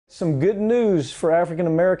Some good news for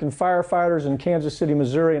African-American firefighters in Kansas City,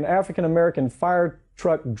 Missouri. An African-American fire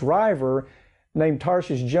truck driver named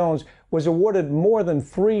Tarshish Jones was awarded more than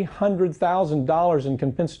 $300,000 in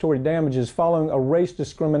compensatory damages following a race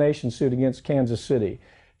discrimination suit against Kansas City.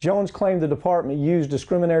 Jones claimed the department used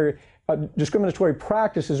discriminatory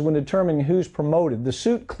practices when determining who's promoted. The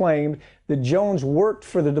suit claimed that Jones worked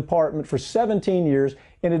for the department for 17 years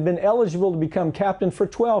and had been eligible to become captain for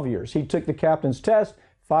 12 years. He took the captain's test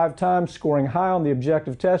 5 times, scoring high on the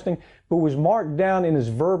objective testing, but was marked down in his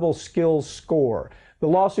verbal skills score. The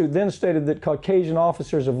lawsuit then stated that Caucasian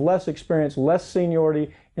officers of less experience, less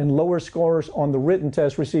seniority, and lower scores on the written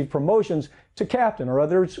test received promotions to captain or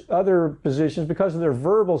other positions because of their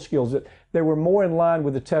verbal skills, that they were more in line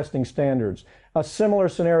with the testing standards. A similar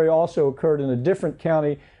scenario also occurred in a different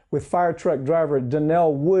county with fire truck driver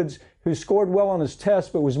Donnell Woods, who scored well on his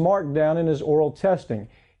test but was marked down in his oral testing.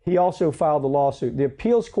 He also filed a lawsuit. The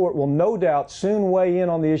appeals court will no doubt soon weigh in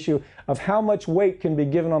on the issue of how much weight can be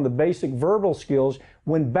given on the basic verbal skills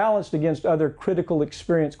when balanced against other critical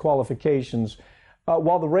experience qualifications.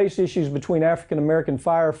 While the race issues between African-American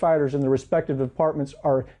firefighters in the respective departments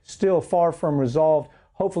are still far from resolved,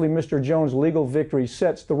 hopefully Mr. Jones' legal victory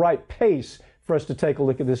sets the right pace for us to take a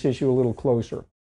look at this issue a little closer.